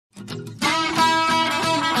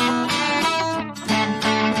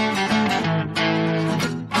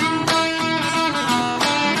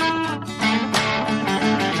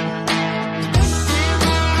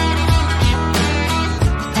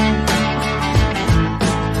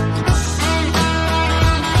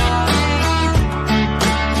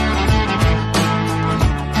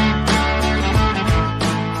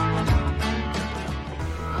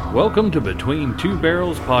Welcome to Between Two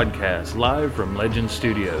Barrels podcast, live from Legend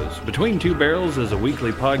Studios. Between Two Barrels is a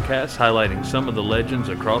weekly podcast highlighting some of the legends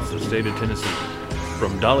across the state of Tennessee.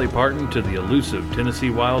 From Dolly Parton to the elusive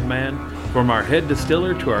Tennessee Wild Man, from our head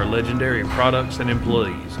distiller to our legendary products and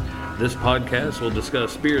employees. This podcast will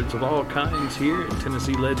discuss spirits of all kinds here in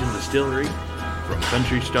Tennessee Legend Distillery. From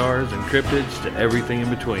country stars and cryptids to everything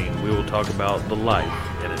in between, we will talk about the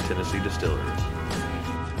life in a Tennessee distillery.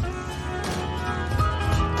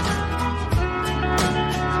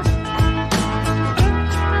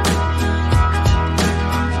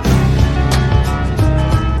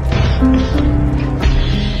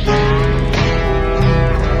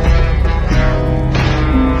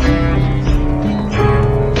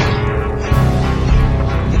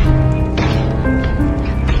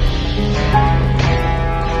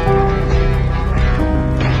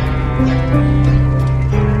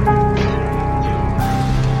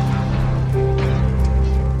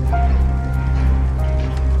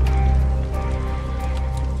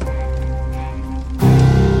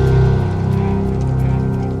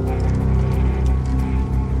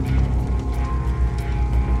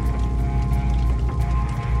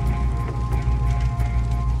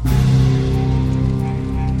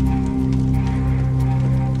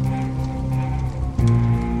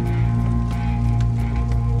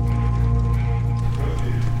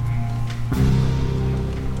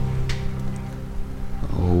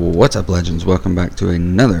 What's up, legends? Welcome back to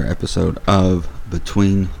another episode of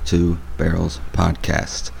Between Two Barrels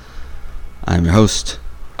podcast. I'm your host,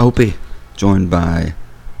 Opie, joined by,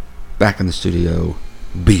 back in the studio,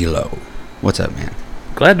 Bilo. What's up, man?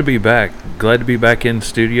 Glad to be back. Glad to be back in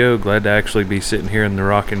studio. Glad to actually be sitting here in the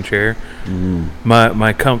rocking chair.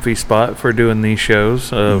 My comfy spot for doing these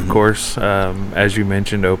shows. Of course, as you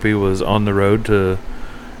mentioned, Opie was on the road to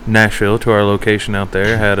Nashville, to our location out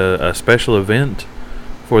there. Had a special event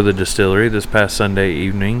for the distillery this past Sunday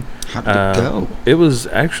evening. How'd it go? It was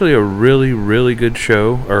actually a really, really good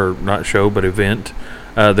show, or not show, but event.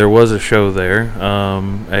 There was a show there.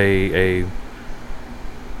 A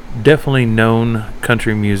definitely known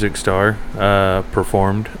country music star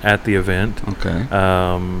performed at the event. Okay.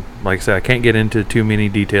 Like I said, I can't get into too many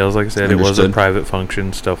details. Like I said, Understood. It was a private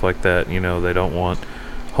function, stuff like that. You know, they don't want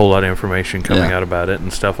a whole lot of information coming out about it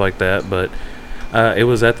and stuff like that. But it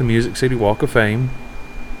was at the Music City Walk of Fame.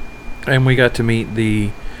 And we got to meet the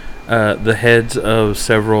heads of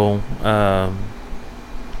several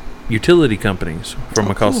utility companies from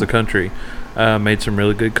across the country. Made some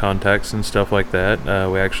really good contacts and stuff like that.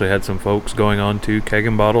 We actually had some folks going on to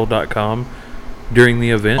kegandbottle.com during the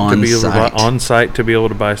event on site to be able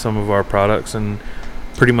to buy some of our products and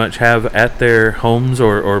pretty much have at their homes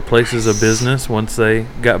or places of business once they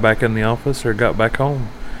got back in the office or got back home.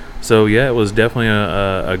 So yeah, it was definitely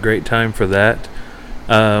a great time for that.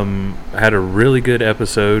 Had a really good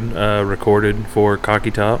episode recorded for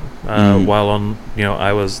Cocky Top while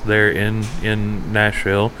I was there in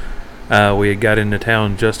Nashville. We had got into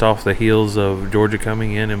town just off the heels of Georgia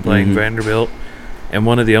coming in and playing Vanderbilt, and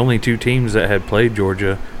one of the only two teams that had played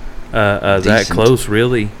Georgia that close,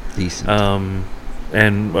 really. Decent.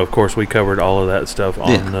 And of course we covered all of that stuff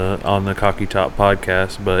on the Cocky Top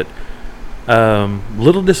podcast, but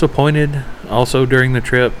little disappointed also during the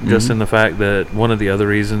trip, just in the fact that one of the other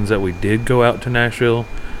reasons that we did go out to Nashville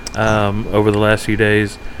over the last few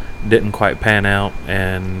days didn't quite pan out,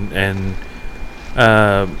 and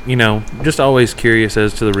just always curious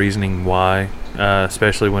as to the reasoning why,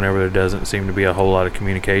 especially whenever there doesn't seem to be a whole lot of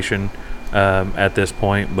communication at this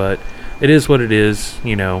point. But it is what it is.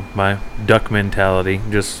 My duck mentality,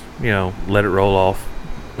 just let it roll off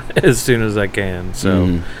as soon as I can.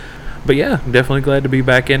 So but yeah, definitely glad to be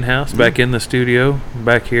back in-house, back in the studio,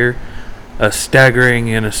 back here, a staggering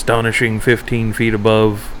and astonishing 15 feet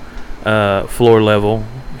above floor level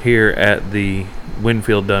here at the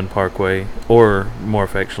Winfield Dunn Parkway, or more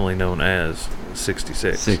affectionately known as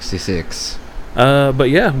 66. 66. But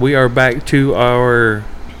yeah, we are back to our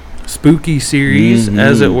spooky series,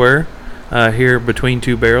 as it were, here Between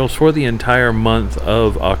Two Barrels for the entire month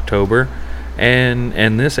of October.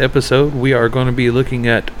 And this episode, we are going to be looking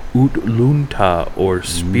at Utlunta, or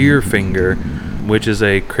Spearfinger, which is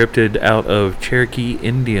a cryptid out of Cherokee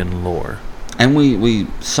Indian lore. And we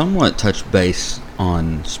somewhat touched base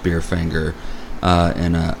on Spearfinger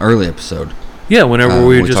in an early episode. Yeah, whenever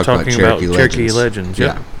we were just talking about Cherokee legends.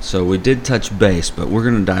 Yeah, so we did touch base, but we're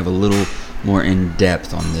going to dive a little more in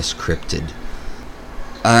depth on this cryptid.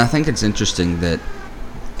 I think it's interesting that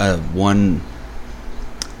one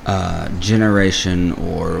generation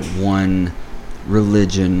or one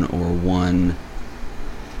religion or one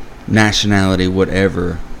nationality,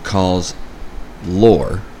 whatever, calls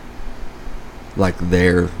lore like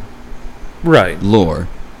their lore,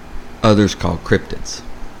 others call cryptids.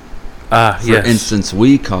 For instance,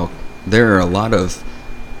 there are a lot of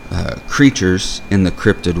creatures in the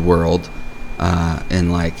cryptid world,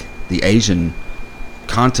 in like the Asian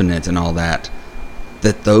continent and all that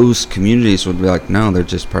those communities would be like, no, they're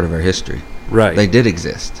just part of our history. Right. They did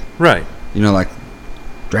exist. Right. Like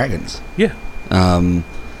dragons. Yeah.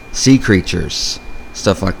 Sea creatures,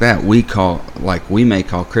 stuff like that. We may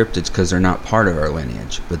call cryptids because they're not part of our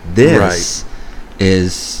lineage. But this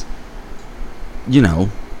is, the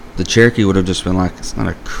Cherokee would have just been like, it's not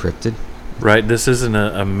a cryptid. Right. This isn't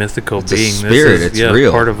a mythical it's being. A spirit. This is, it's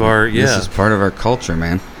real. Part of our, This is part of our culture,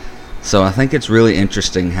 man. So I think it's really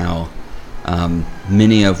interesting how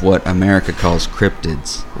many of what America calls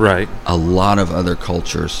cryptids, a lot of other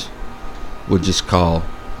cultures would just call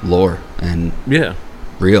lore and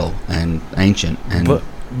real and ancient.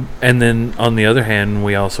 And then on the other hand,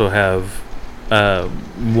 we also have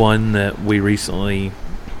one that we recently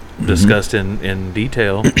discussed in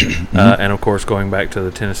detail, and of course going back to the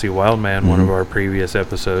Tennessee Wildman, one of our previous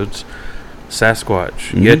episodes,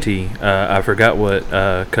 Sasquatch, Yeti. I forgot what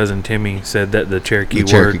Cousin Timmy said that the Cherokee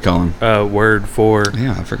word for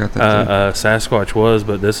I forgot that Sasquatch was,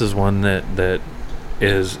 but this is one that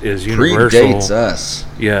is universal. Predates us.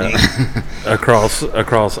 Yeah,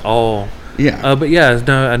 across all. Yeah. But yeah,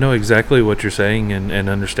 no, I know exactly what you're saying and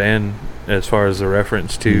understand as far as the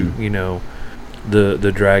reference to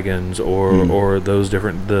the dragons or those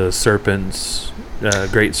different the serpents,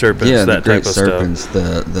 great serpents, that type of serpents,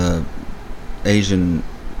 stuff. The Asian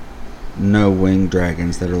no-winged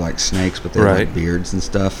dragons that are like snakes, but they have like beards and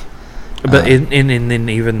stuff. But and then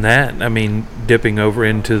even that, I mean, dipping over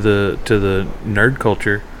into the nerd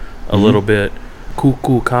culture a little bit,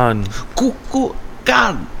 Kukulkan.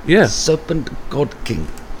 Yeah. Serpent God King.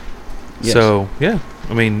 Yes. So, yeah.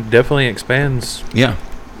 I mean, definitely expands. Yeah.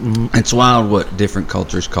 It's wild what different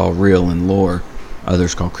cultures call real and lore,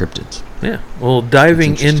 others call cryptids. Yeah. Well,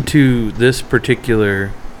 diving into this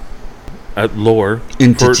particular lore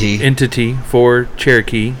entity for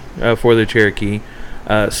Cherokee, for the Cherokee,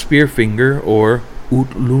 Spearfinger or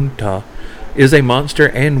Utlunta is a monster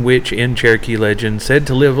and witch in Cherokee legend, said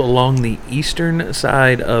to live along the eastern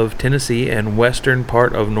side of Tennessee and western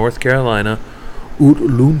part of North Carolina.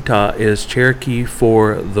 Utlunta is Cherokee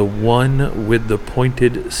for the one with the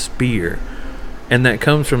pointed spear, and that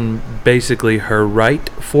comes from basically her right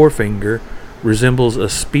forefinger resembles a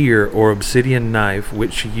spear or obsidian knife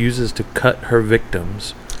which she uses to cut her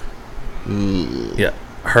victims. Yeah.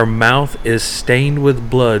 Her mouth is stained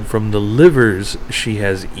with blood from the livers she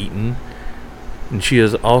has eaten, and she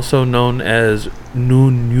is also known as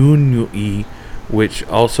Nunyunui, which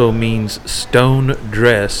also means stone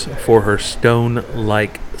dress for her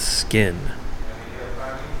stone-like skin.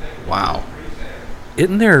 Wow.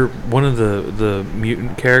 Isn't there one of the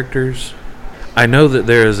mutant characters? I know that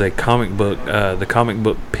there is a comic book, the comic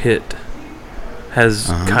book Pit has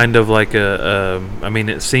kind of like I mean,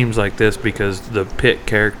 it seems like this because the Pit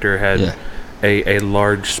character had a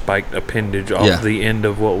large spiked appendage off the end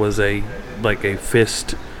of what was a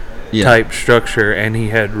fist type structure, and he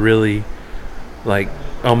had really like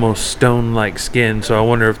almost stone like skin. So I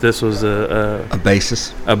wonder if this was a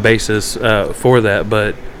basis for that.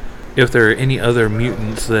 But if there are any other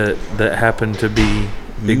mutants that happen to be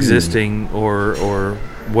existing or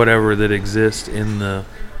whatever that exists in the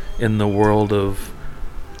world of,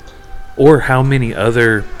 or how many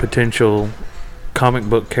other potential comic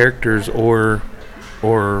book characters or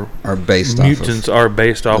are based mutants are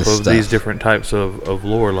based off of these different types of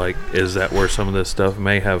lore. Like, is that where some of this stuff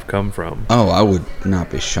may have come from? Oh, I would not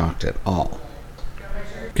be shocked at all.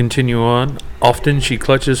 Continue on. Often she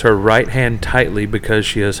clutches her right hand tightly because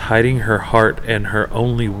she is hiding her heart and her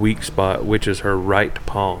only weak spot, which is her right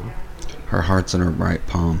palm. Her heart's in her right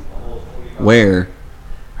palm, where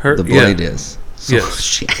the blade is. So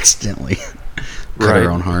she accidentally cut her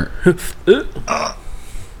own heart.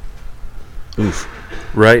 Oof.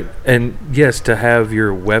 Right, and yes, to have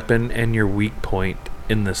your weapon and your weak point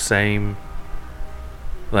in the same,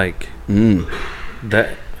 like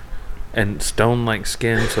that, and stone-like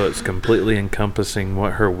skin, so it's completely encompassing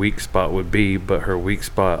what her weak spot would be. But her weak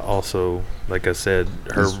spot also, like I said,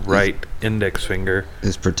 her right index finger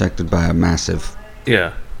is protected by a massive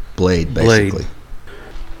blade, basically.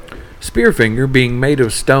 Spearfinger, being made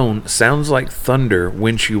of stone, sounds like thunder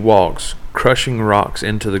when she walks, crushing rocks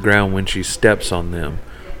into the ground when she steps on them.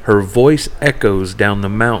 Her voice echoes down the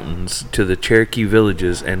mountains to the Cherokee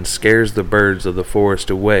villages and scares the birds of the forest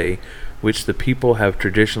away, which the people have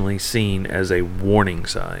traditionally seen as a warning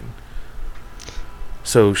sign.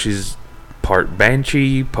 So she's part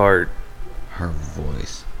banshee, part her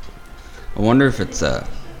voice. I wonder if it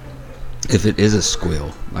is a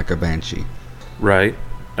squeal, like a banshee. Right.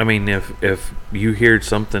 I mean, if you hear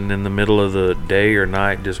something in the middle of the day or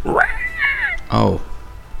night, just... Oh,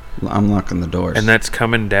 I'm locking the doors. And that's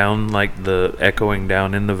coming down, like echoing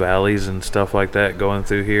down in the valleys and stuff like that, going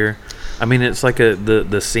through here. I mean, it's like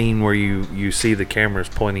the scene where you see the cameras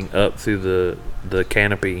pointing up through the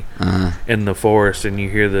canopy in the forest, and you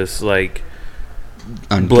hear this, like,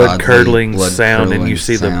 blood-curdling sound, and you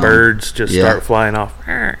see the birds just start flying off.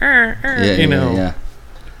 Yeah.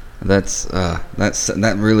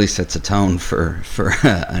 That really sets a tone for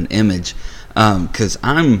an image, because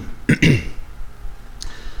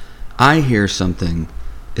I hear something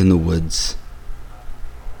in the woods,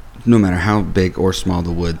 no matter how big or small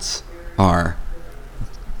the woods are,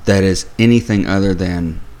 that is anything other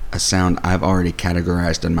than a sound I've already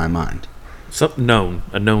categorized in my mind. Something known,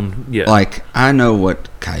 yeah. Like, I know what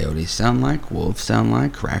coyotes sound like, wolves sound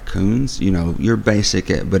like, raccoons, your basic.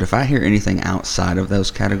 But if I hear anything outside of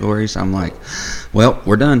those categories, I'm like, well,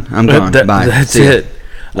 we're done. I'm gone. Bye. That's it.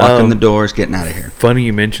 Locking the doors, getting out of here. Funny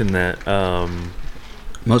you mentioned that.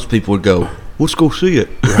 Most people would go, let's go see it.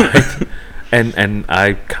 Right. And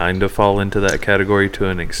I kind of fall into that category to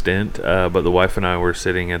an extent. But the wife and I were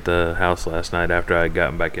sitting at the house last night after I had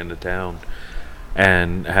gotten back into town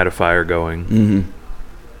and had a fire going. Mm-hmm.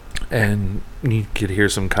 And you could hear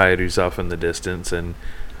some coyotes off in the distance. And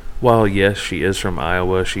while, yes, she is from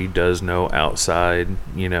Iowa, she does know outside.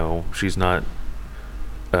 She's not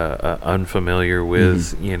unfamiliar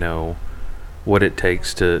with, what it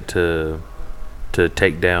takes to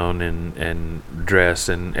take down and dress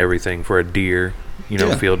and everything for a deer,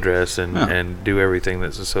 field dress and do everything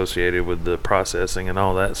that's associated with the processing and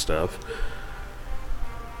all that stuff.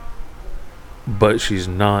 But she's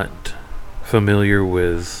not familiar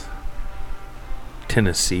with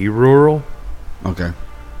Tennessee rural. Okay.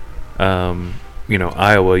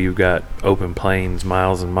 Iowa, you've got open plains,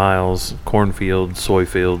 miles and miles, cornfields, soy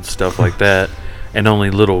fields, stuff like that, and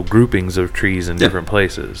only little groupings of trees in different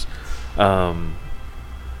places.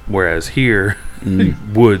 Whereas here,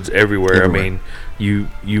 woods everywhere. I mean, you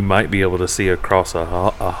might be able to see across a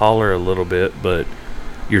holler a little bit, but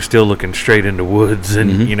you're still looking straight into woods,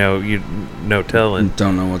 and no telling.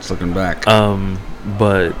 Don't know what's looking back.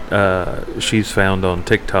 But she's found on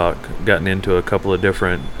TikTok, gotten into a couple of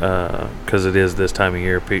different, because it is this time of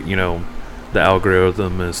year. The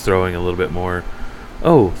algorithm is throwing a little bit more.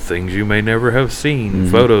 Oh, things you may never have seen,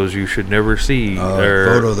 photos you should never see, or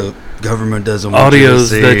photo the government doesn't want audios you to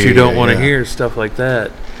see, that you don't want to hear, stuff like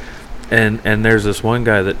that. And there's this one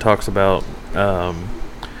guy that talks about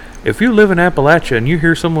if you live in Appalachia and you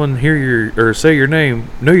hear someone say your name,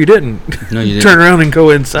 no, you didn't. Turn around and go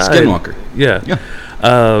inside. Skinwalker. Yeah.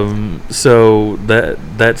 So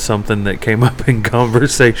that's something that came up in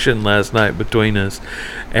conversation last night between us,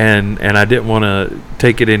 and I didn't want to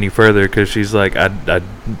take it any further because she's like, I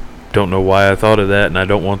don't know why I thought of that, and I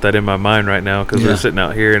don't want that in my mind right now because we're sitting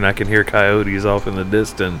out here and I can hear coyotes off in the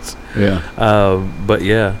distance. But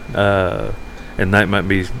and that might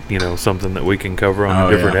be something that we can cover on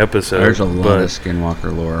a different episode. There's a lot of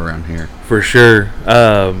Skinwalker lore around here for sure.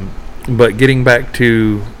 But getting back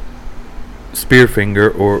to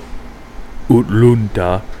Spearfinger or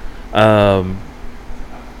Utlunta,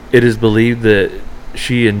 it is believed that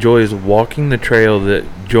she enjoys walking the trail that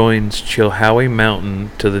joins Chilhowie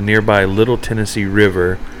Mountain to the nearby Little Tennessee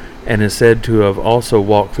River, and is said to have also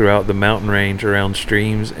walked throughout the mountain range around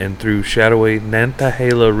streams and through shadowy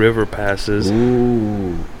Nantahala River passes.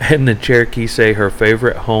 Ooh. And the Cherokee say her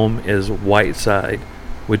favorite home is Whiteside,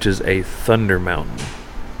 which is a thunder mountain.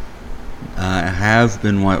 I have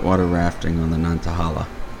been whitewater rafting on the Nantahala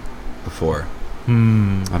before.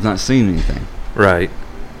 I've not seen anything. Right.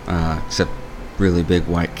 Except really big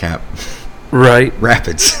white cap. Right.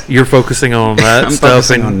 Rapids. You're focusing on that I'm stuff.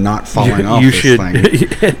 Focusing on not falling off this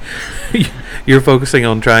thing. You're focusing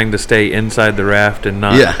on trying to stay inside the raft and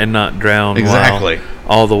not drown. Exactly.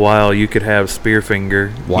 All the while you could have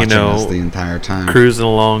Spearfinger, watching us the entire time, cruising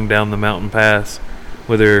along down the mountain pass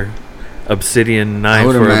with her obsidian knife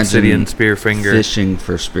or obsidian Spearfinger. Fishing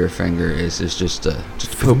for Spearfinger is just a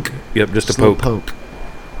poke. Yep, just a poke.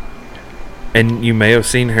 And you may have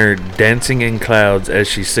seen her dancing in clouds as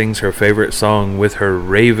she sings her favorite song with her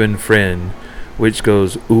raven friend, which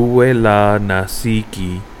goes Uwe la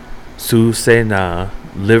nasiki, su se na,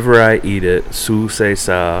 liver I eat it, su se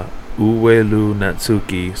sa, Uwe lu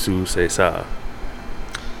natsuki, su se sa.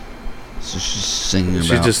 So she's singing about...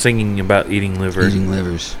 She's just singing about eating liver. Eating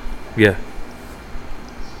livers. Yeah.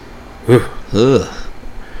 Ugh.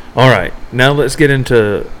 Alright, now let's get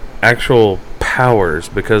into actual powers,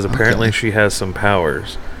 because apparently she has some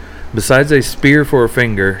powers. Besides a spear for a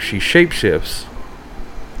finger, she shapeshifts.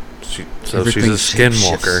 So she's a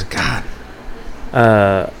skinwalker.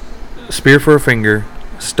 God. Spear for a finger,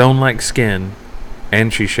 stone-like skin,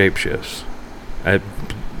 and she shapeshifts.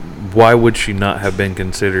 Why would she not have been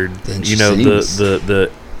considered? You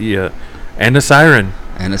know, and a siren.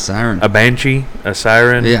 And a siren. A banshee, a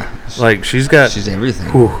siren. Yeah. Like, she's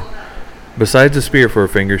everything. Whew. Besides a spear for a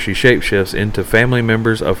finger, she shapeshifts into family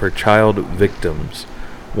members of her child victims.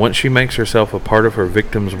 Once she makes herself a part of her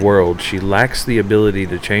victim's world, she lacks the ability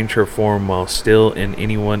to change her form while still in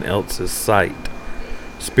anyone else's sight.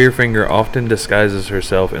 Spearfinger often disguises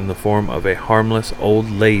herself in the form of a harmless old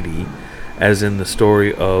lady, as in the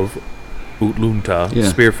story of Utlunta,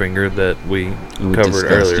 Spearfinger, that we covered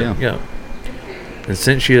earlier. Yeah. And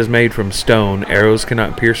since she is made from stone, arrows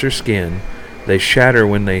cannot pierce her skin. They shatter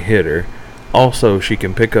when they hit her. Also, she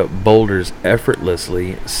can pick up boulders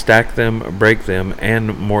effortlessly, stack them, break them, and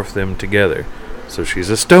morph them together. So she's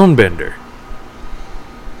a stone bender.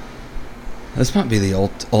 This might be the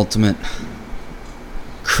ultimate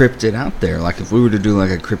cryptid out there. Like if we were to do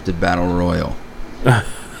like a cryptid battle royal,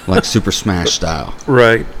 like Super Smash style.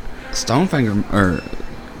 Right. Stonefinger or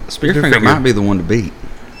Spearfinger might be the one to beat.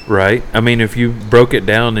 Right. I mean, if you broke it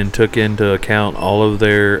down and took into account all of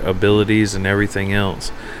their abilities and everything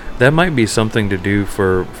else, that might be something to do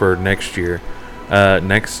for next year.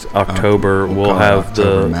 Next October, we'll have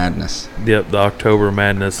October Madness. Yep, the October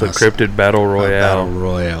Madness, the Cryptid Battle Royale. Battle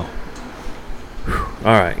Royale.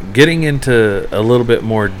 All right, getting into a little bit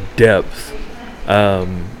more depth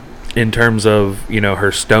in terms of, you know,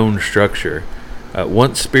 her stone structure.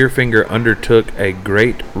 Once Spearfinger undertook a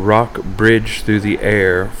great rock bridge through the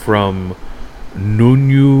air from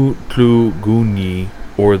Nunyu Tluguni,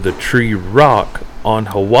 or the Tree Rock, on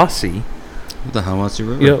Hawassi. The Hawassi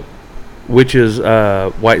River? Yep. Which is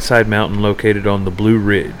Whiteside Mountain located on the Blue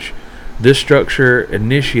Ridge. This structure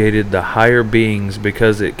initiated the higher beings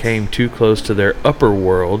because it came too close to their upper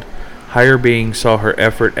world. Higher beings saw her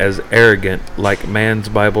effort as arrogant, like man's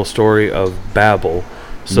Bible story of Babel,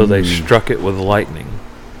 so they struck it with lightning.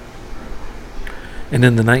 And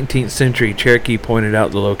in the 19th century, Cherokee pointed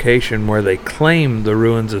out the location where they claim the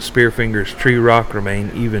ruins of Spearfinger's Tree Rock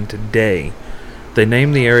remain even today. They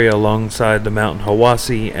named the area alongside the mountain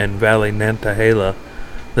Hawassi and Valley Nantahala,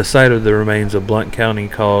 the site of the remains of Blount County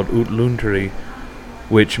called Utluntri,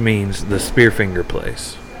 which means the Spearfinger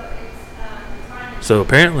place. So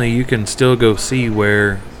apparently you can still go see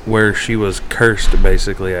where she was cursed,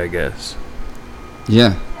 basically, I guess.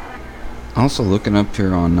 Yeah. Also looking up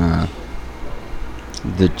here on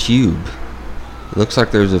the Tube, it looks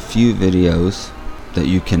like there's a few videos that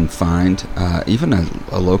you can find, even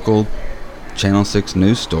a local Channel 6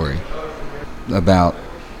 news story about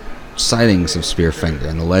sightings of Spearfinger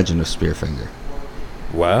and the legend of Spearfinger.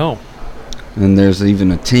 Wow. And there's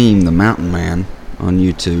even a team, the Mountain Man, on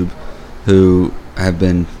YouTube, who have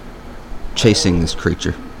been chasing this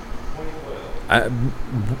creature.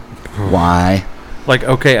 Why? Like,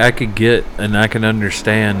 okay, I could get and I can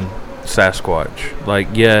understand Sasquatch. Like,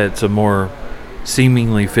 yeah, it's a more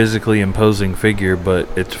seemingly physically imposing figure, but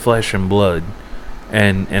it's flesh and blood.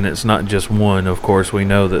 And it's not just one. Of course, we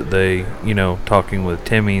know that they, you know, talking with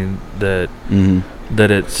Timmy, that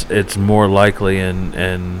that it's more likely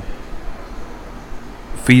and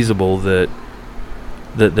feasible that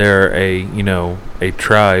they're a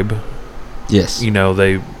tribe. Yes. You know,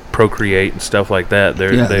 they procreate and stuff like that.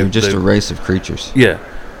 They're just a race of creatures. Yeah.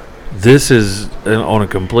 This is on a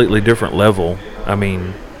completely different level. I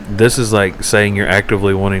mean, this is like saying you're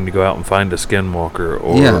actively wanting to go out and find a skinwalker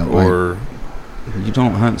or you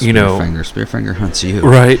don't hunt Spearfinger. Spearfinger hunts you.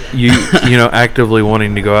 Right. You actively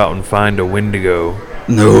wanting to go out and find a Wendigo.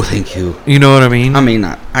 No, thank you. You know what I mean? I mean,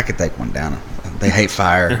 I could take one down. They hate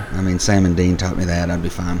fire. I mean, Sam and Dean taught me that. I'd be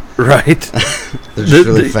fine. Right. They're just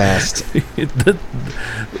really fast.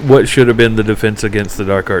 What should have been the defense against the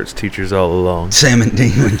dark arts teachers all along. Sam and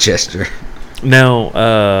Dean Winchester.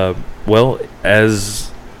 Now, well,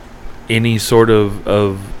 as any sort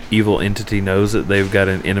of evil entity knows that they've got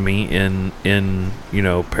an enemy in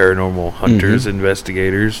paranormal hunters,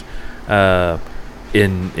 investigators.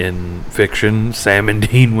 In fiction, Sam and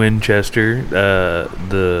Dean Winchester,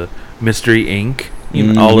 the Mystery Inc.,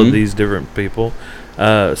 all of these different people.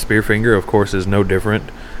 Spearfinger, of course, is no different.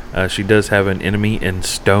 She does have an enemy in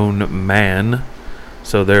Stone Man.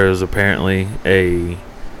 So there is apparently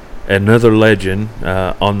another legend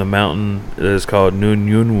on the mountain that is called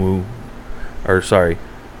Nunyunui,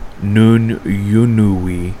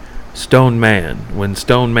 Stone Man. When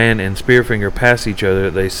Stone Man and Spearfinger pass each other,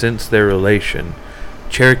 they sense their relation.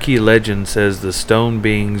 Cherokee legend says the stone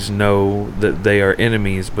beings know that they are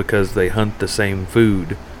enemies because they hunt the same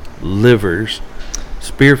food, livers.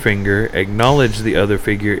 Spearfinger acknowledged the other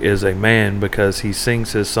figure is a man because he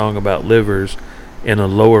sings his song about livers in a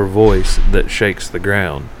lower voice that shakes the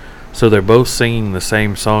ground. So they're both singing the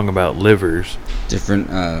same song about livers. Different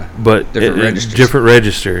registers. Different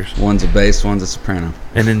registers. One's a bass, one's a soprano.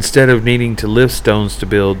 And instead of needing to lift stones to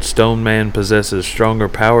build, Stone Man possesses stronger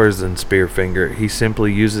powers than Spearfinger. He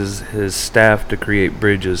simply uses his staff to create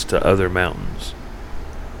bridges to other mountains.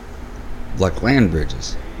 Like land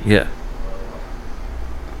bridges? Yeah.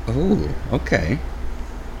 Oh, okay.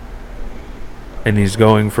 And he's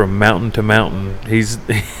going from mountain to mountain. He's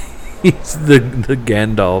the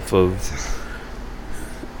Gandalf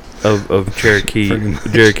of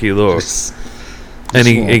Cherokee lore. And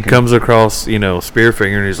he comes across,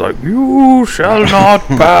 Spearfinger, and he's like, "You shall not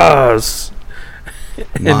pass."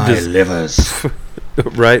 My livers.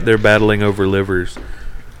 Right, they're battling over livers.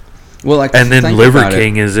 Well, and then Liver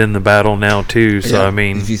King is in the battle now too. So I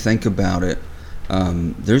mean, if you think about it,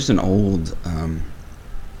 there's an old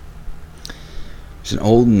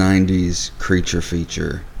 90s creature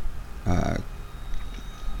feature.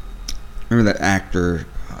 Remember that actor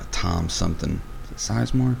Tom something? Is it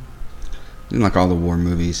Sizemore? In like all the war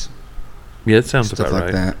movies. Yeah, it sounds stuff about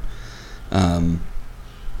like right. That.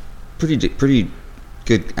 Pretty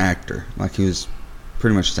good actor. Like he was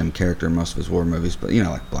pretty much the same character in most of his war movies, but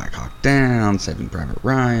like Black Hawk Down, Saving Private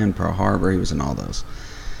Ryan, Pearl Harbor. He was in all those.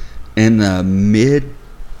 In the mid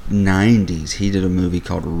 90s, he did a movie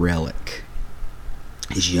called Relic.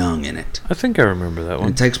 He's young in it. I think I remember that one.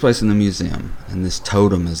 And it takes place in the museum, and this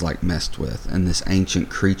totem is like messed with, and this ancient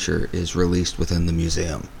creature is released within the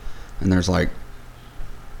museum. And there's like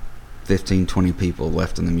 15, 20 people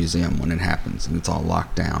left in the museum when it happens, and it's all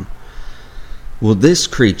locked down. Well, this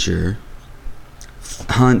creature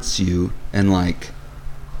hunts you and like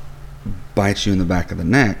bites you in the back of the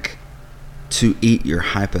neck to eat your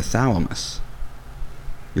hypothalamus,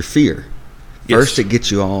 your fear. First, it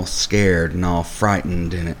gets you all scared and all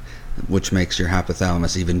frightened, and which makes your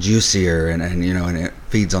hypothalamus even juicier, and it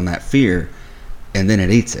feeds on that fear, and then it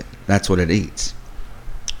eats it. That's what it eats.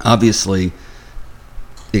 Obviously,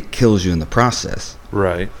 it kills you in the process.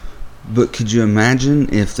 Right. But could you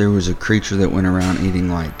imagine if there was a creature that went around eating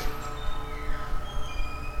like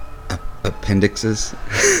appendixes?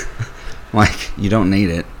 Like, you don't need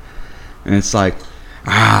it. And it's like,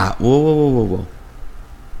 whoa.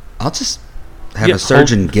 I'll just have a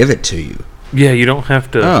surgeon give it to you. Yeah, you don't have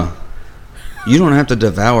to. Oh. You don't have to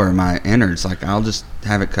devour my innards. Like, I'll just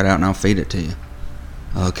have it cut out and I'll feed it to you.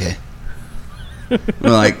 Okay.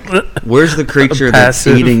 Like, where's the creature that's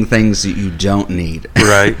eating things that you don't need?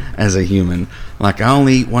 Right. As a human. Like, I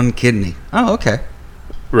only eat one kidney. Oh, okay.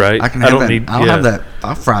 Right. I can have that. I'll have that.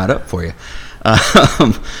 I'll fry it up for you.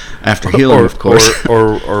 After healing, of course.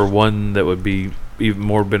 or one that would be even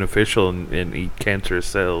more beneficial and eat cancerous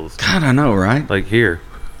cells. God, I know, right? Like here.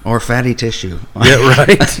 Or fatty tissue. Yeah,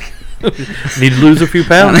 right. Need to lose a few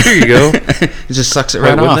pounds? Here you go. It just sucks it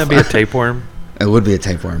right off. Wouldn't that be a tapeworm? It would be a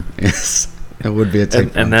tapeworm. Yes. It would be a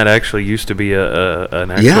tapeworm. And that actually used to be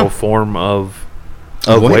an actual form of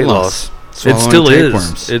weight loss. It still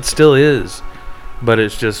is. It still is. But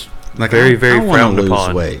it's just like very, very frowned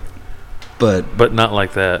upon. Weight, but not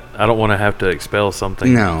like that. I don't want to have to expel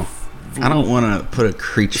something. No. I don't want to put a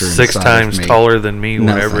creature 6 times taller than me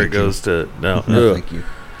whenever it goes to... No, thank you.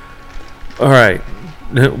 All right.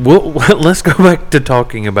 Let's go back to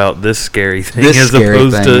talking about this scary thing as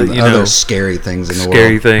opposed to other scary things in the world.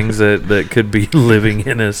 Scary things that could be living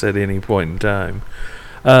in us at any point in time.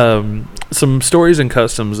 Some stories and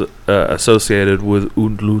customs associated with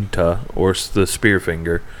Undlunta, or the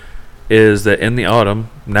Spearfinger, is that in the autumn,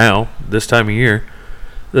 now, this time of year,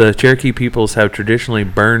 the Cherokee peoples have traditionally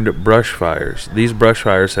burned brush fires. These brush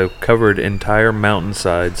fires have covered entire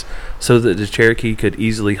mountainsides so that the Cherokee could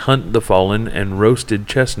easily hunt the fallen and roasted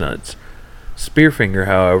chestnuts. Spearfinger,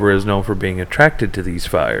 however, is known for being attracted to these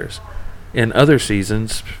fires. In other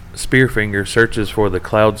seasons, Spearfinger searches for the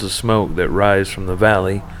clouds of smoke that rise from the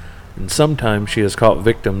valley, and sometimes she has caught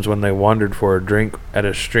victims when they wandered for a drink at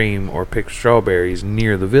a stream or picked strawberries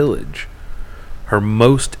near the village. Her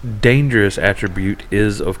most dangerous attribute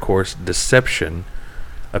is, of course, deception,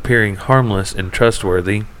 appearing harmless and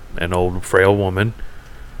trustworthy, an old frail woman,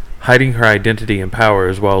 hiding her identity and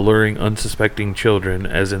powers while luring unsuspecting children,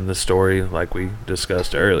 as in the story like we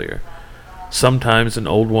discussed earlier. Sometimes an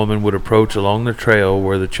old woman would approach along the trail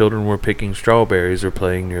where the children were picking strawberries or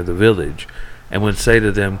playing near the village, and would say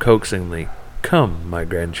to them coaxingly, "Come, my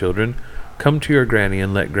grandchildren, come to your granny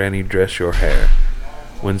and let granny dress your hair."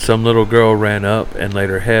 when some little girl ran up and laid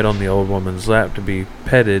her head on the old woman's lap to be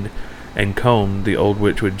petted and combed, the old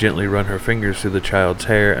witch would gently run her fingers through the child's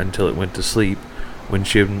hair until it went to sleep, when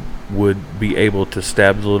she would be able to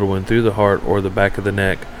stab the little one through the heart or the back of the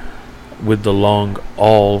neck with the long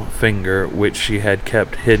awl finger which she had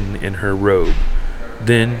kept hidden in her robe.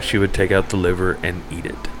 Then she would take out the liver and eat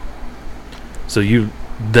it. So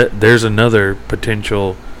there's another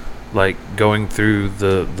potential, like going through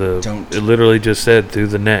the it literally just said through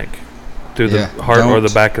the neck, through the heart or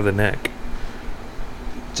the back of the neck.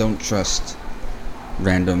 Don't trust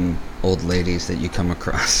random old ladies that you come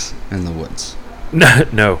across in the woods.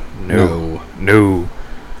 No.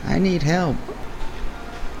 I need help.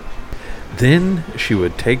 Then she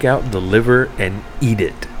would take out the liver and eat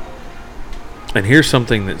it. And here's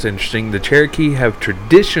something that's interesting. The Cherokee have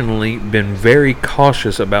traditionally been very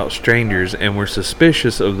cautious about strangers and were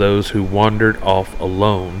suspicious of those who wandered off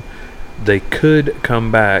alone. They could come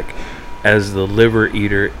back as the liver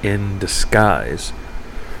eater in disguise.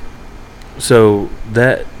 So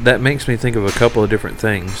that makes me think of a couple of different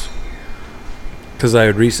things. Because I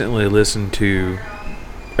had recently listened to,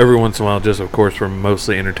 every once in a while, just of course for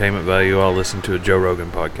mostly entertainment value, I'll listen to a Joe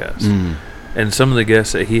Rogan podcast. And some of the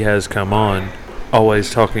guests that he has come on,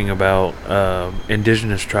 always talking about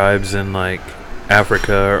indigenous tribes in like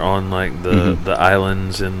Africa or on like the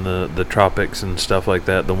islands in the tropics and stuff like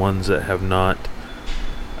that, the ones that have not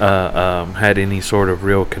had any sort of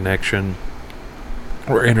real connection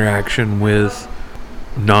or interaction with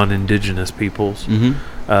non-indigenous peoples.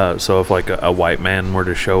 So if like a white man were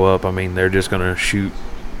to show up, I mean, they're just gonna shoot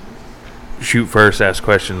first, ask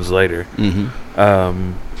questions later,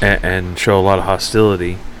 and show a lot of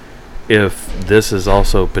hostility. If this is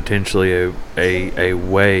also potentially a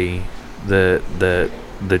way that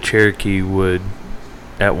the Cherokee would,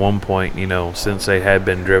 at one point, you know, since they had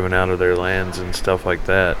been driven out of their lands and stuff like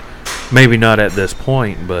that, maybe not at this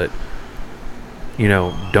point, but you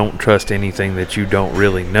know, don't trust anything that you don't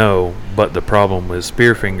really know. But the problem with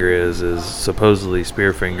Spearfinger is supposedly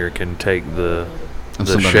Spearfinger can take the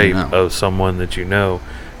shape of someone that you know,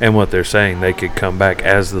 and what they're saying, they could come back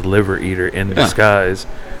as the liver eater in disguise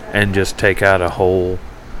and just take out a whole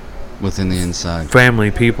within the inside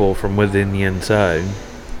family people from within the inside.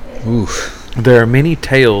 Oof. There are many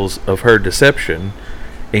tales of her deception,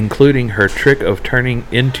 including her trick of turning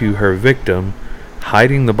into her victim,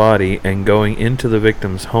 hiding the body, and going into the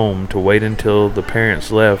victim's home to wait until the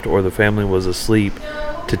parents left or the family was asleep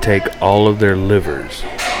to take all of their livers.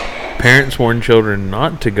 Parents warned children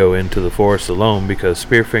not to go into the forest alone because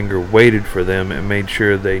Spearfinger waited for them and made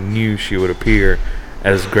sure they knew she would appear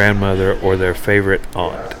as grandmother or their favorite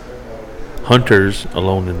aunt. Hunters,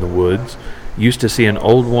 alone in the woods, used to see an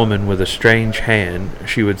old woman with a strange hand.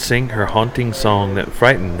 She would sing her haunting song that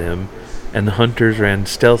frightened them, and the hunters ran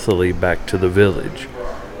stealthily back to the village.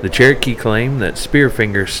 The Cherokee claim that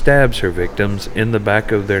Spearfinger stabs her victims in the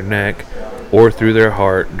back of their neck or through their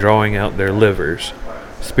heart, drawing out their livers.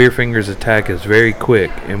 Spearfinger's attack is very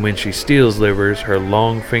quick, and when she steals livers, her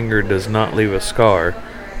long finger does not leave a scar,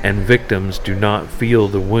 and victims do not feel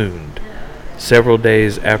the wound. Several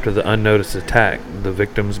days after the unnoticed attack, the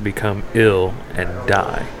victims become ill and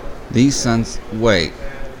die. These sons, wait,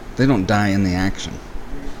 they don't die in the action.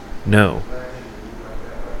 No.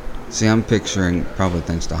 See, I'm picturing, probably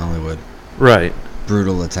thanks to Hollywood, right,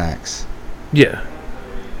 brutal attacks. Yeah.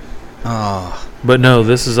 Oh. But no,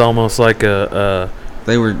 this is almost like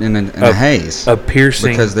they were in a haze. A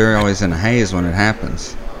piercing. Because they're always in a haze when it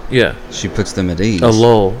happens. Yeah. She puts them at ease. A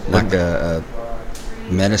lull. Like a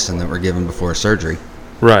medicine that we're given before surgery.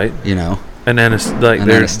 Right. You know. An anesthetic,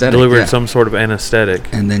 delivered some sort of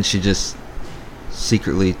anesthetic. And then she just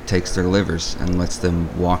secretly takes their livers and lets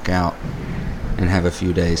them walk out and have a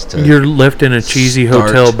few days to... You're left in a cheesy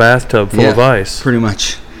hotel bathtub full of ice. Pretty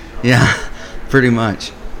much. Yeah, pretty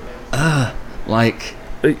much. Like...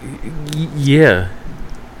 yeah.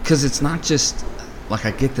 Because it's not just... Like,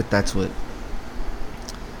 I get that that's what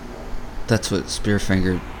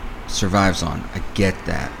Spearfinger survives on. I get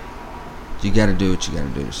that. You gotta do what you gotta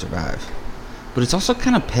do to survive. But it's also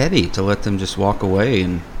kind of petty to let them just walk away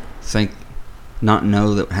and not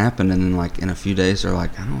know that happened, and then like in a few days they're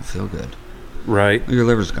like, I don't feel good. Right. Your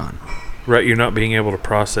liver's gone. Right, you're not being able to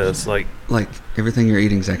process like everything you're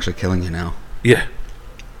eating is actually killing you now. Yeah.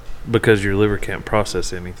 Because your liver can't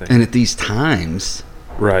process anything. And at these times,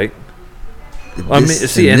 right. And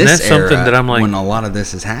that's something that I'm like, when a lot of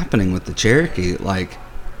this is happening with the Cherokee, like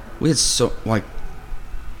we had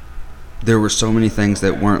there were so many things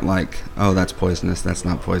that weren't like, oh, that's poisonous, that's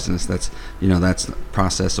not poisonous, that's, you know, that's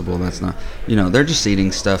processable, that's not, you know, they're just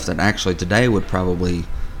eating stuff that actually today would probably,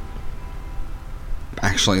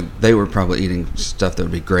 Actually, they were probably eating stuff that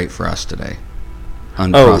would be great for us today.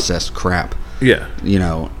 Unprocessed crap. Yeah.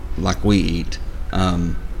 Like we eat.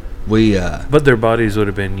 But their bodies would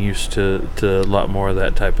have been used to a lot more of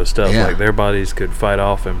that type of stuff. Yeah. Like their bodies could fight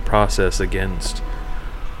off and process against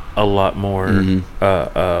a lot more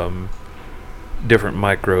different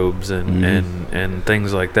microbes and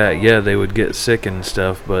things like that. Yeah, they would get sick and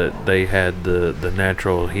stuff, but they had the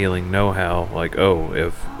natural healing know-how. Like,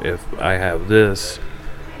 if I have this,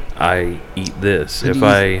 I eat this. If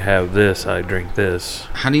I have this, I drink this.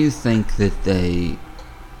 How do you think that they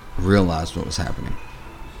realized what was happening?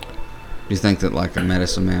 Do you think that like a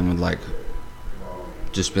medicine man would like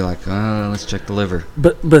just be like, let's check the liver?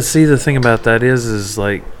 But see, the thing about that is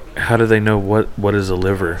like, how do they know what is a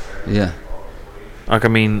liver? Yeah. Like, I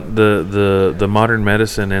mean, the modern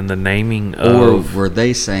medicine and the naming of... Or were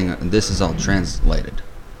they saying, this is all translated?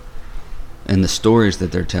 And the stories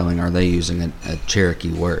that they're telling, are they using a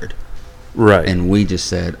Cherokee word? Right. And we just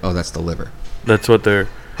said, that's the liver. That's what they're...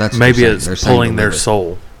 That's maybe what it's pulling their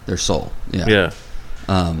soul. Their soul, yeah.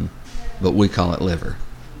 Yeah. But we call it liver.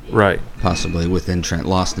 Right. Possibly within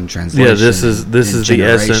lost in translation. Yeah, this is the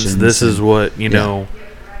essence. This is what,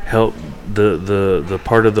 help the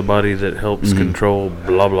part of the body that helps control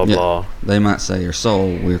blah blah blah. They might say your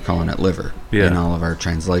soul, we're calling it liver. Yeah. In all of our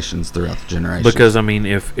translations throughout the generations. Because I mean,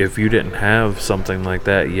 if you didn't have something like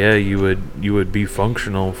that, yeah, you would be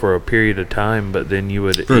functional for a period of time, but then you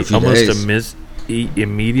would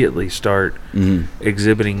immediately start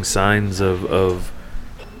exhibiting signs of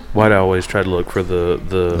what I always try to look for the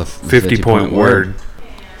 50-point word.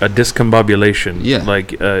 A discombobulation. Yeah.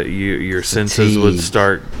 Like your senses would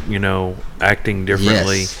start, acting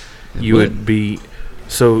differently. Yes, you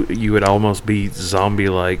would almost be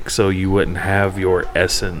zombie-like, so you wouldn't have your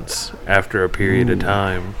essence after a period of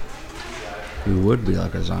time. You would be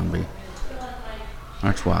like a zombie.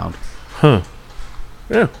 That's wild. Huh.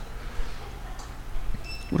 Yeah.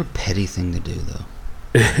 What a petty thing to do, though.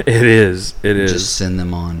 It is. Just send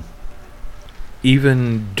them on.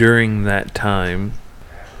 Even during that time,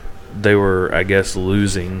 they were, I guess,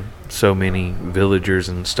 losing so many villagers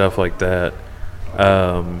and stuff like that,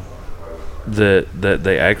 that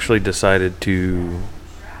they actually decided to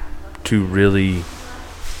really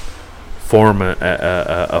form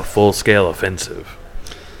a full-scale offensive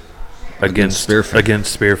against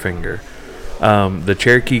Spearfinger. The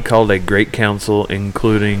Cherokee called a great council,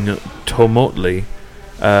 including Tomotli,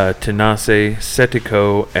 Tenase,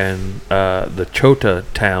 Setico, and the Chota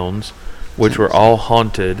towns, which were all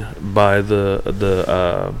haunted by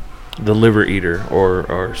the liver eater or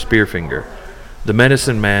Spearfinger. The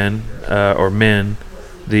medicine man or men,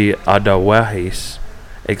 the Adawahis,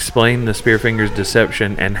 explained the Spearfinger's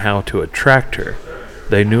deception and how to attract her.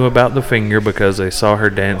 They knew about the finger because they saw her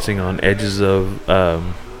dancing on edges of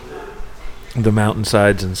the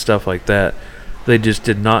mountainsides and stuff like that. They just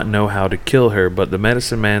did not know how to kill her, but the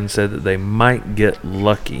medicine man said that they might get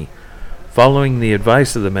lucky. Following the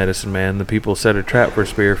advice of the medicine man, the people set a trap for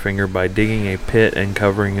Spearfinger by digging a pit and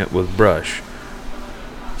covering it with brush.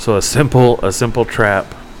 So a simple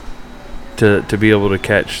trap to be able to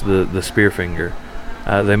catch the Spearfinger.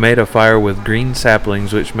 They made a fire with green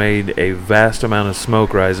saplings, which made a vast amount of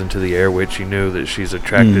smoke rise into the air, which you knew that she's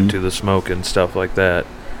attracted to the smoke and stuff like that.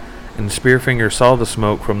 And Spearfinger saw the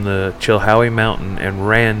smoke from the Chilhowie Mountain and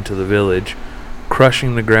ran to the village,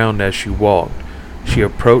 crushing the ground as she walked. She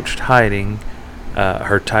approached hiding,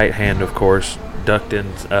 her tight hand, of course, tucked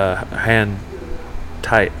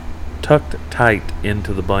tight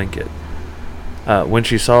into the blanket. When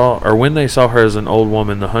they saw her as an old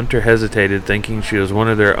woman, the hunter hesitated, thinking she was one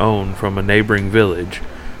of their own from a neighboring village.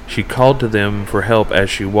 She called to them for help as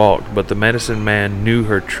she walked, but the medicine man knew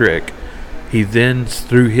her trick. He then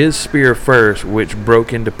threw his spear first, which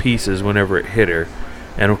broke into pieces whenever it hit her.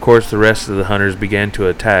 And of course the rest of the hunters began to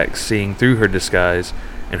attack, seeing through her disguise,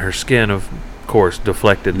 and her skin, of course,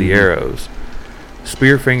 deflected the arrows.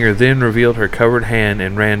 Spearfinger then revealed her covered hand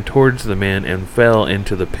and ran towards the men and fell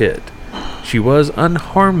into the pit. She was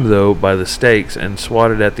unharmed, though, by the stakes and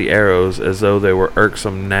swatted at the arrows as though they were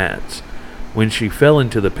irksome gnats. When she fell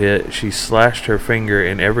into the pit, she slashed her finger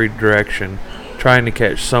in every direction, trying to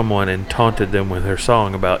catch someone, and taunted them with her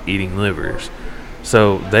song about eating livers.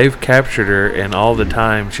 So they've captured her, and all the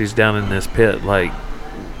time she's down in this pit like,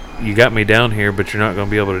 you got me down here, but you're not going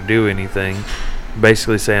to be able to do anything.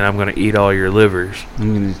 Basically saying, I'm going to eat all your livers.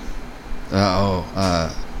 I'm going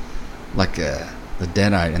to... like the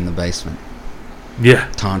Deadite in the basement.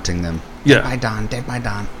 Yeah. Taunting them. Yeah. Dead by dawn, dead by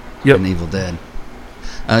dawn. Yep. An Evil Dead.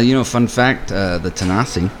 Fun fact, the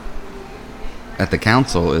Tenassi at the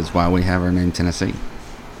council is why we have our name Tennessee.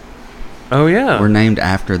 Oh, yeah. were named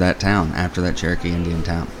after that town, after that Cherokee Indian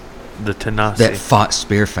town. The Tanasi. That fought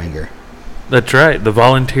Spearfinger. That's right. The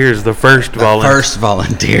volunteers, the first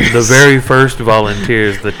volunteers. The very first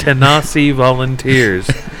volunteers, the Tanasi volunteers.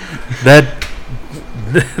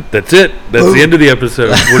 That's it. That's the end of the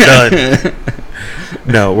episode. We're done.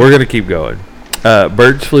 No, we're going to keep going.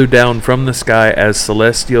 Birds flew down from the sky as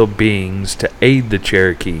celestial beings to aid the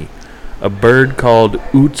Cherokee. A bird called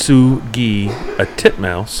Utsu-gi, a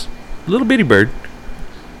titmouse, a little bitty bird,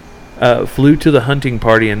 flew to the hunting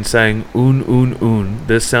party and sang un un un.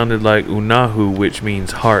 This sounded like unahu, which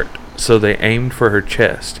means heart, so they aimed for her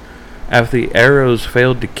chest. After the arrows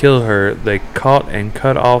failed to kill her, they caught and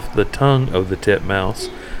cut off the tongue of the titmouse.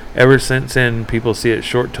 Ever since then, people see its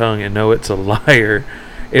short tongue and know it's a liar.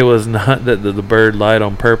 It was not that the bird lied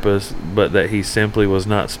on purpose, but that he simply was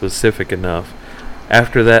not specific enough.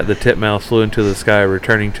 After that, the titmouse flew into the sky,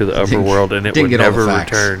 returning to the upper world, and it would never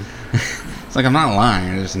return. It's like, I'm not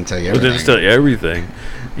lying. I just didn't tell you everything. I didn't tell you everything.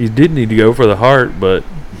 You did need to go for the heart, but,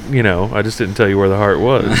 I just didn't tell you where the heart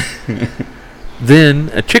was. Then,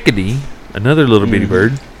 a chickadee, another little bitty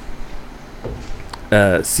bird,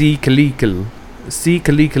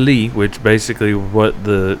 C-kali-kali, which basically what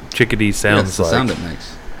the chickadee sounds like. The sound it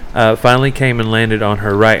makes. Finally came and landed on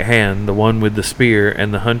her right hand, the one with the spear,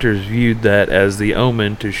 and the hunters viewed that as the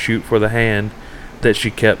omen to shoot for the hand that she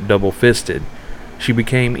kept double-fisted. She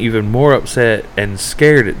became even more upset and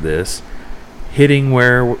scared at this, hitting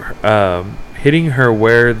her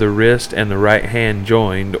where the wrist and the right hand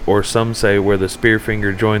joined, or some say where the spear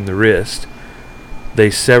finger joined the wrist.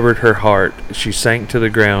 They severed her heart. She sank to the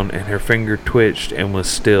ground, and her finger twitched and was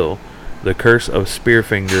still. The curse of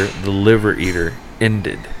Spearfinger, the liver eater,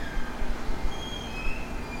 ended.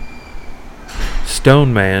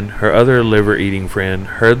 Stone Man, her other liver-eating friend,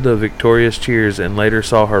 heard the victorious cheers and later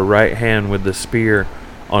saw her right hand with the spear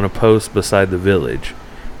on a post beside the village.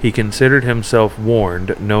 He considered himself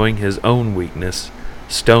warned, knowing his own weakness.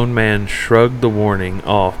 Stone Man shrugged the warning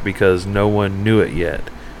off because no one knew it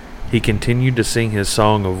yet. He continued to sing his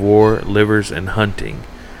song of war, livers, and hunting.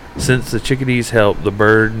 Since the chickadee's help, the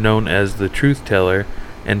bird known as the Truth Teller,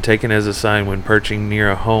 and taken as a sign when perching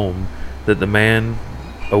near a home, that the man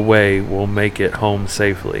away will make it home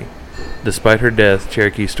safely. Despite her death,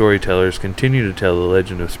 Cherokee storytellers continue to tell the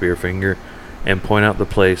legend of Spearfinger and point out the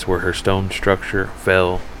place where her stone structure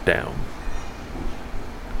fell down.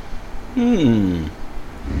 I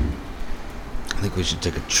think we should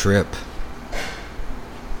take a trip.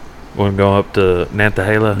 Want to go up to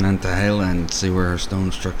Nantahala? And see where her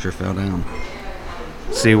stone structure fell down.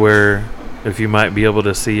 See where, if you might be able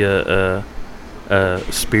to see a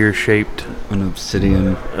spear-shaped, an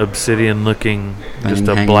obsidian-looking, just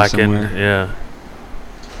a blackened, somewhere. Yeah.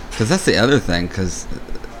 Because that's the other thing.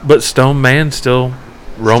 But Stone Man still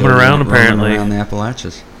roaming around apparently around the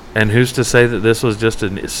Appalachians. And who's to say that this was just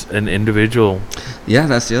an individual? Yeah,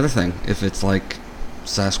 that's the other thing. If it's like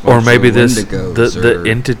Sasquatch, or maybe the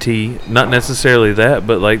entity, not necessarily that,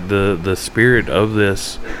 but like the spirit of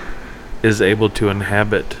this is able to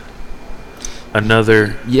inhabit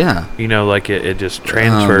another. Yeah, like it just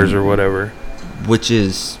transfers or whatever, which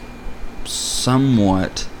is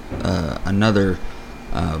somewhat another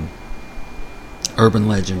urban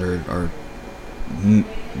legend or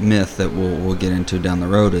myth that we'll get into down the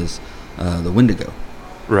road is the Wendigo.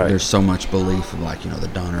 Right. There's so much belief of the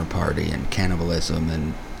Donner Party and cannibalism,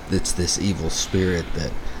 and it's this evil spirit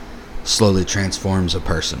that slowly transforms a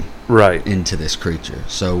person into this creature.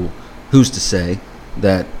 So who's to say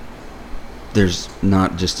that there's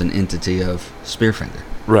not just an entity of Spearfinger?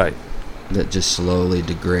 Right. That just slowly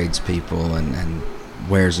degrades people and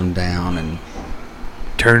wears them down and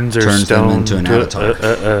turns them into an avatar.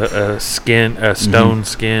 A stone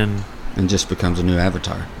skin. And just becomes a new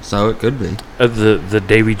avatar. So it could be. The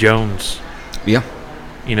Davy Jones. Yeah.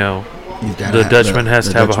 The Dutchman has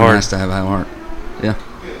to have a heart. Has to have a heart. Yeah.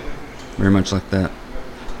 Very much like that.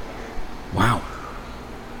 Wow.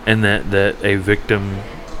 And that a victim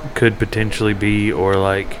could potentially be, or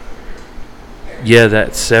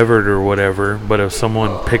that's severed or whatever, but if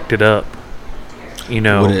someone picked it up,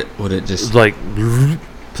 would it just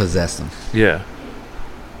possess them? Yeah.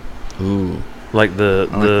 Ooh. Like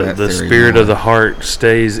the spirit of the heart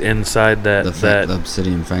stays inside the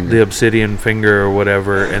obsidian finger. The obsidian finger or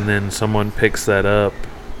whatever, and then someone picks that up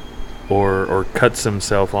or cuts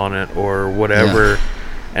himself on it or whatever,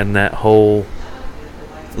 and that whole...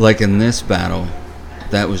 Like in this battle,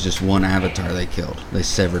 that was just one avatar they killed. They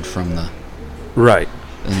severed from the... Right.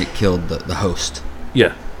 And it killed the host.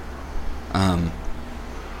 Yeah.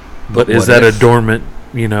 But is that a dormant...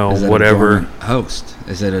 whatever host?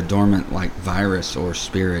 Is it a dormant virus or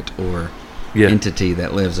spirit or entity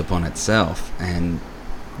that lives upon itself, and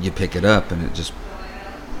you pick it up, and it just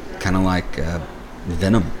kind of like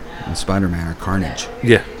Venom in Spider-Man or Carnage.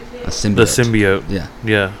 Yeah. A symbiote. The symbiote. Yeah.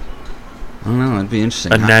 Yeah. I don't know. It'd be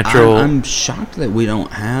interesting. A natural. I'm shocked that we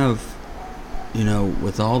don't have,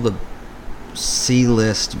 with all the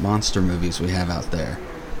C-list monster movies we have out there.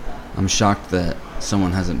 I'm shocked that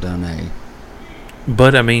someone hasn't done a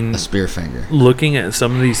Spearfinger. Looking at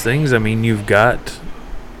some of these things, I mean, you've got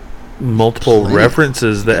multiple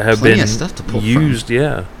references that have been used.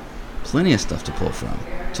 Yeah. Plenty of stuff to pull from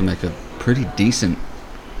to make a pretty decent.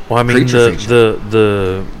 Well, I mean,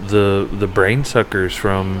 the brain suckers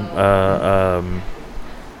from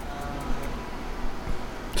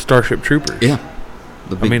Starship Troopers. Yeah.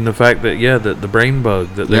 The fact that the brain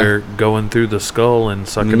bug that they're going through the skull and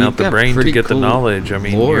sucking out the brain to get the knowledge. I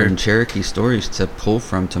mean, lore and Cherokee stories to pull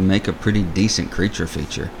from to make a pretty decent creature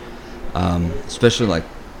feature, especially like,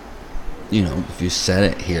 if you set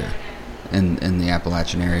it here in the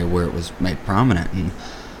Appalachian area where it was made prominent,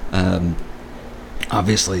 and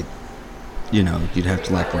obviously, you'd have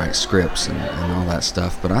to write scripts and all that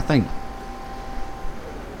stuff. But I think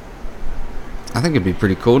it'd be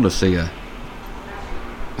pretty cool to see a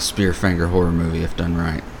Spearfinger horror movie if done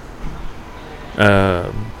right.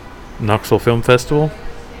 Knoxville Film Festival.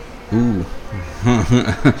 Ooh.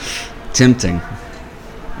 Tempting.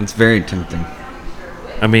 It's very tempting.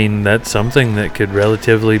 I mean, that's something that could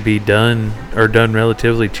relatively be done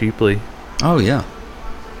relatively cheaply. Oh yeah.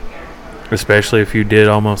 Especially if you did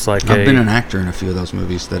almost like I've been an actor in a few of those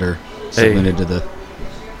movies that are submitted to the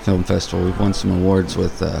film festival. We've won some awards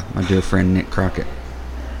with my dear friend Nick Crockett.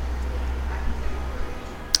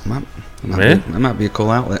 That might be a cool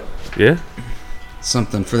outlet. Yeah.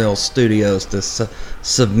 Something for the old studios to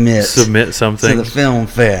submit something to the film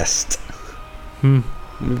fest. That'd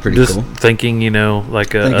be pretty just cool. Thinking,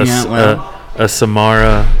 like a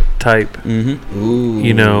Samara type, look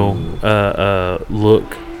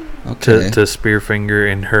to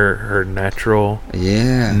Spearfinger and her natural,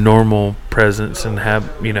 normal presence and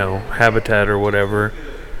habitat or whatever.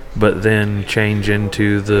 But then change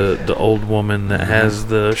into the old woman that has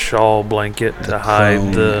the shawl blanket to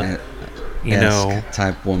hide the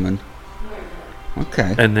type woman.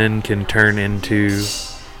 Okay. And then can turn into,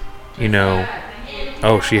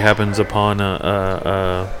 she happens upon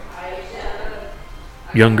a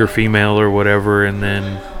younger female or whatever, and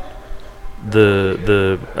then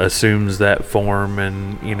the assumes that form,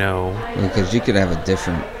 and because you could have a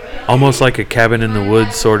different. Almost like a Cabin in the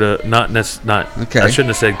Woods, sort of. Okay. I shouldn't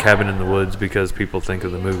have said Cabin in the Woods because people think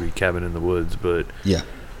of the movie Cabin in the Woods, but yeah,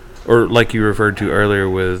 or like you referred to earlier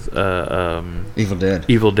with Evil Dead.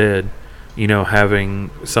 Evil Dead,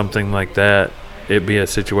 having something like that, it'd be a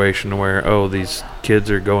situation where these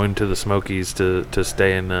kids are going to the Smokies to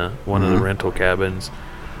stay in one of the rental cabins,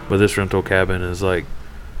 but this rental cabin is like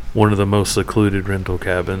one of the most secluded rental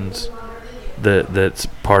cabins that's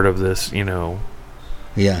part of this, Yeah,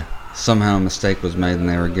 somehow a mistake was made and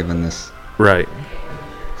they were given this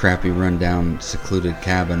crappy, rundown, secluded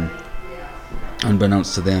cabin.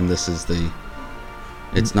 Unbeknownst to them,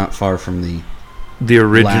 it's not far from the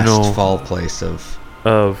original last fall place of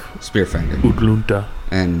Spearfinger. Uglunta.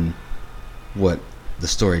 And what the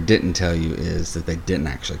story didn't tell you is that they didn't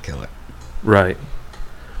actually kill it. Right.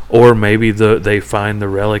 Or maybe they find the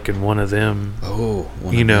relic in one of them. Oh,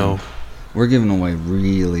 them. We're giving away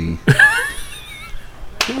really...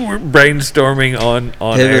 We're brainstorming on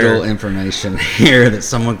pivotal information here that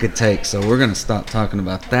someone could take, so we're going to stop talking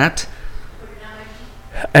about that.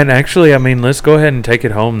 And actually, I mean, let's go ahead and take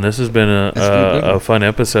it home. This has been a fun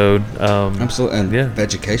episode. Absolutely, and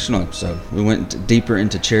educational episode. We went deeper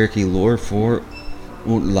into Cherokee lore for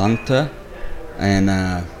Utlanta, and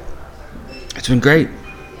it's been great.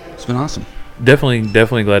 It's been awesome.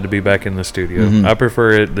 Definitely glad to be back in the studio. Mm-hmm. I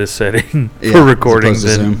prefer this setting for recording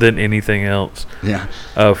than anything else. Yeah,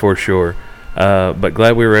 for sure. But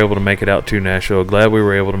glad we were able to make it out to Nashville. Glad we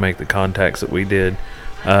were able to make the contacts that we did.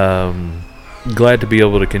 Glad to be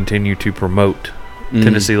able to continue to promote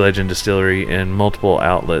Tennessee Legend Distillery in multiple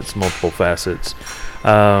outlets, multiple facets.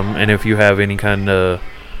 And if you have any kind of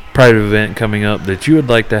private event coming up that you would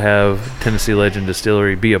like to have Tennessee Legend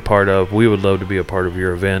Distillery be a part of, we would love to be a part of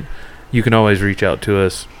your event. You can always reach out to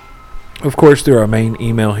us, of course, through our main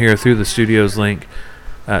email here, through the studios link,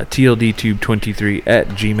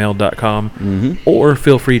 tldtube23@gmail.com, or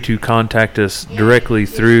feel free to contact us directly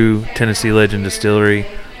through Tennessee Legend Distillery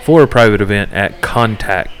for a private event at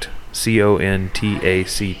contact,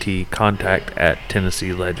 CONTACT,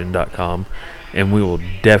 contact@TennesseeLegend.com, and we will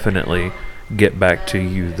definitely get back to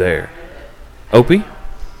you there. Opie?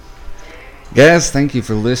 Guys, thank you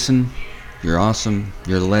for listening You're awesome.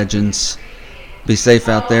 You're legends. Be safe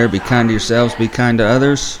out there. Be kind to yourselves. Be kind to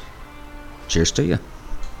others. Cheers to you.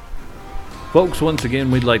 Folks, once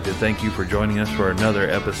again, we'd like to thank you for joining us for another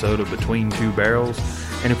episode of Between Two Barrels.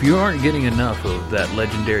 And if you aren't getting enough of that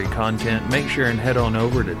legendary content, make sure and head on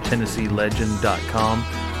over to TennesseeLegend.com,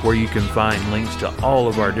 where you can find links to all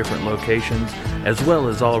of our different locations, as well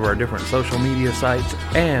as all of our different social media sites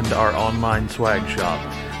and our online swag shop.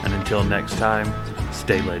 And until next time,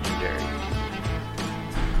 stay legendary.